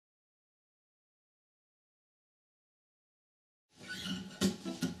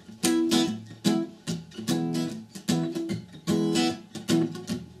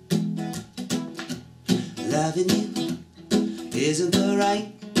Loving you isn't the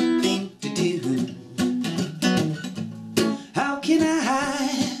right thing to do. How can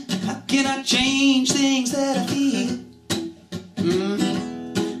I change things that I feel?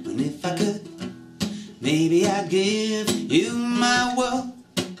 And if I could, maybe I'd give you my world.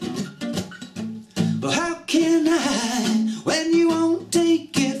 But how can I when you won't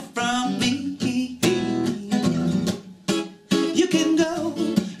take it from me? You can go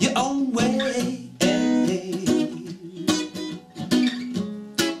your own way.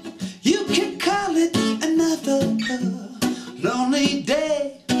 You can call it another lonely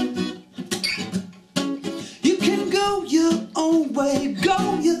day. You can go your own way,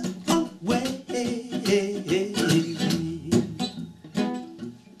 go your own way.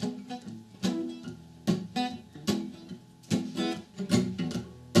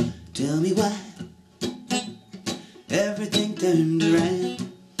 Tell me why everything turned around.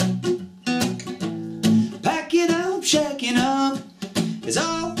 Packing up, shacking up is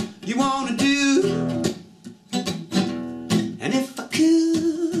all you wanna do. And if I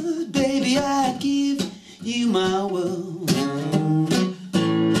could, baby, I'd give you my world.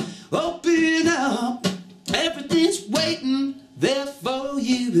 Open up, everything's waiting there for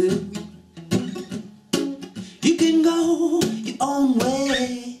you.